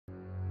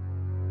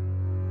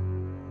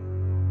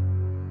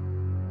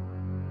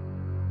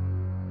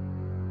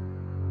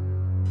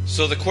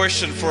So the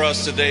question for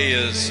us today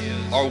is,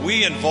 are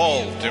we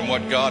involved in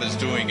what God is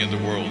doing in the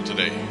world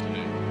today?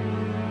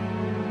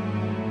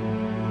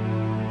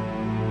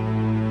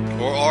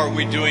 Or are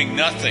we doing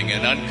nothing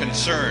and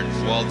unconcerned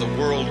while the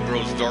world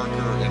grows darker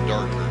and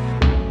darker?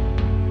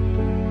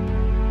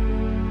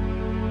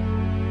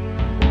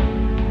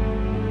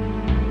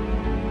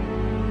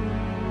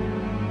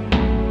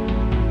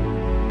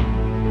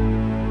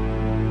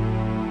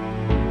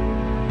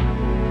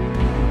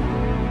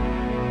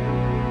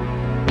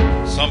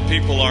 Some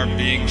people aren't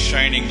being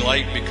shining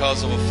light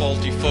because of a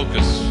faulty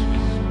focus.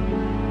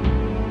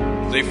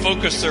 They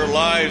focus their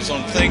lives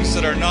on things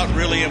that are not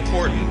really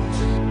important.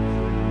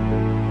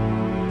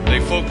 They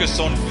focus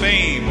on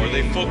fame, or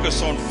they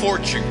focus on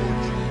fortune.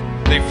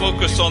 They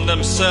focus on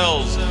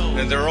themselves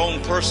and their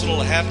own personal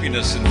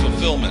happiness and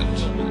fulfillment.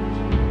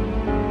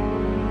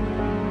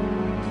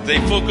 They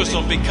focus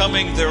on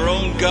becoming their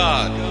own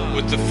God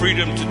with the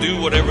freedom to do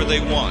whatever they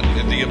want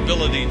and the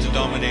ability to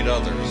dominate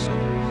others.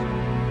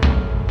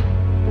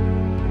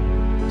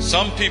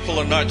 Some people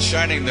are not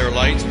shining their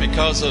lights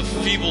because of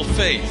feeble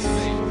faith.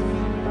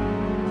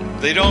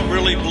 They don't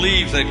really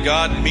believe that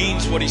God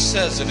means what He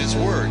says in His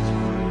Word.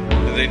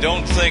 And they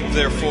don't think,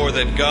 therefore,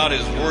 that God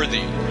is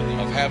worthy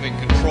of having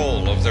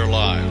control of their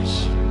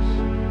lives.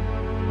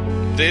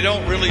 They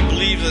don't really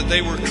believe that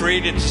they were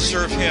created to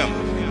serve Him.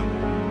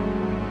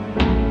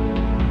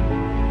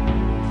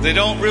 They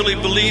don't really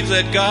believe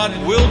that God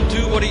will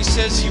do what He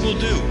says He will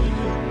do.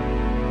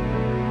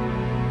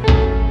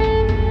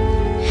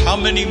 How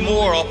many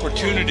more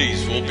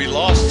opportunities will be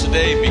lost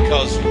today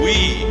because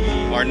we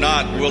are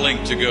not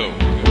willing to go?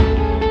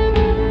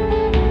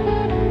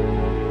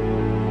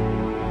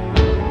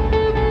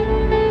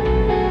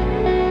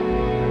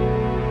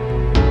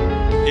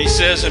 He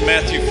says in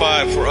Matthew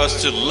 5 for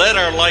us to let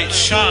our light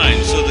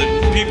shine so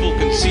that people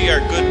can see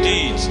our good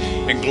deeds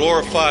and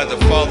glorify the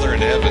Father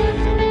in heaven.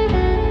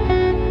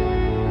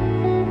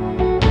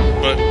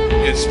 But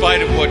in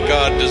spite of what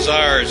God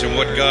desires and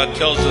what God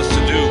tells us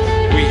to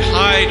do, we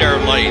hide our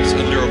lights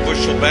under a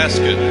bushel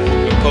basket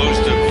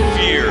composed of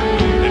fear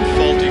and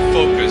faulty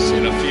focus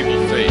and a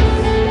feeble faith.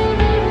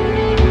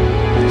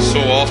 So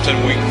often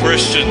we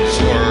Christians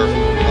are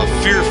a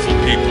fearful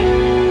people.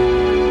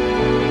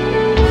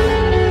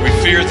 We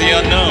fear the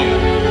unknown.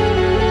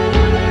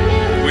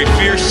 We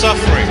fear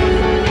suffering.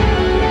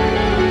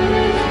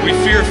 We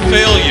fear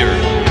failure.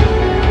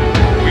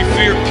 We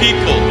fear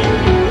people.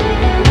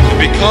 And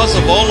because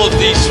of all of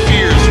these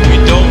fears, we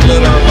don't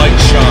let our light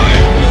shine.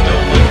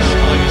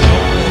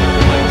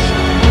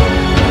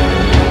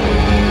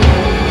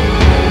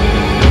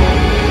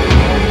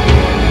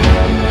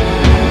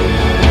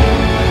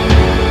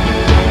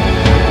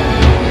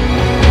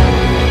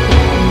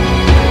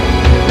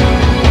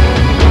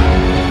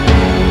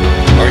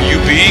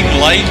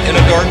 Light in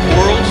a dark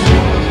world?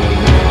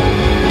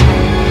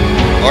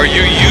 Are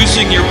you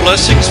using your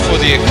blessings for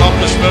the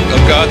accomplishment of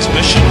God's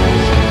mission?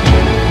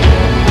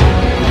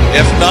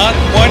 If not,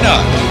 why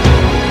not?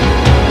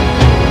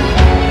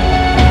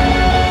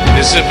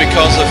 Is it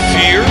because of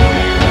fear?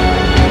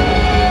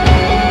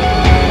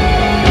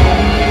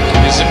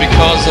 Is it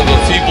because of a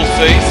feeble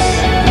faith?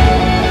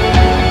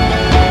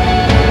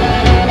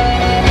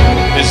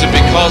 Is it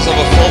because of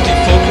a faulty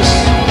focus?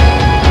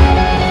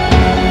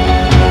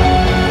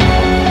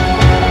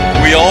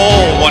 We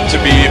all want to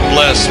be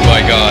blessed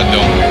by God,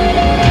 don't we?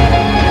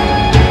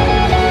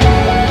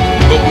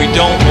 But we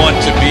don't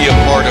want to be a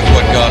part of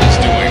what God is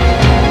doing.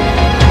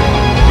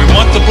 We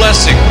want the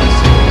blessing,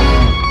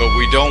 but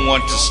we don't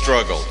want to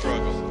struggle.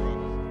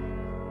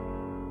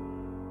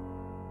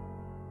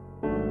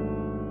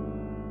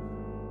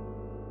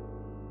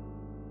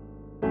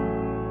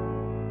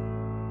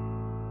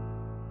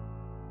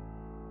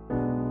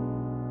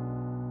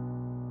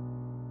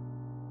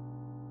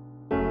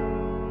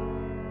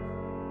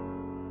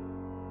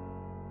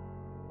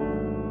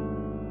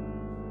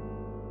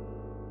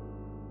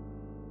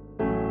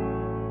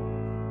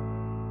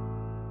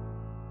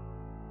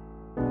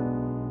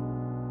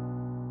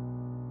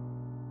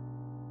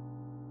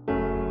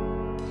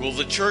 Will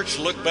the church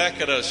look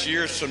back at us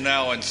years from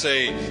now and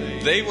say,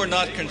 they were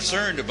not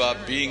concerned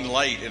about being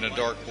light in a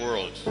dark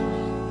world?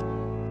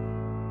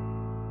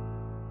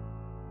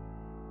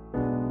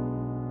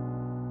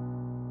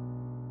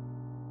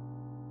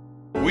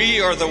 We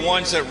are the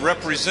ones that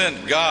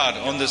represent God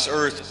on this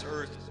earth.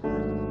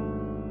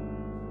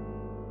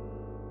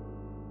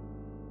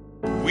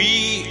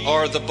 We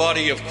are the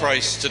body of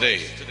Christ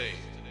today.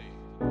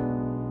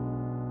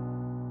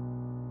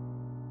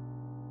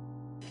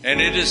 And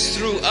it is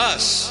through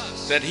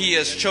us that He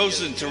has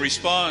chosen to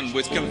respond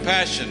with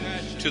compassion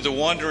to the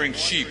wandering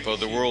sheep of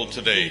the world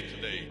today.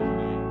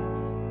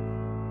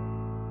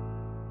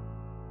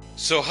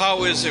 So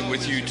how is it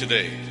with you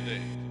today?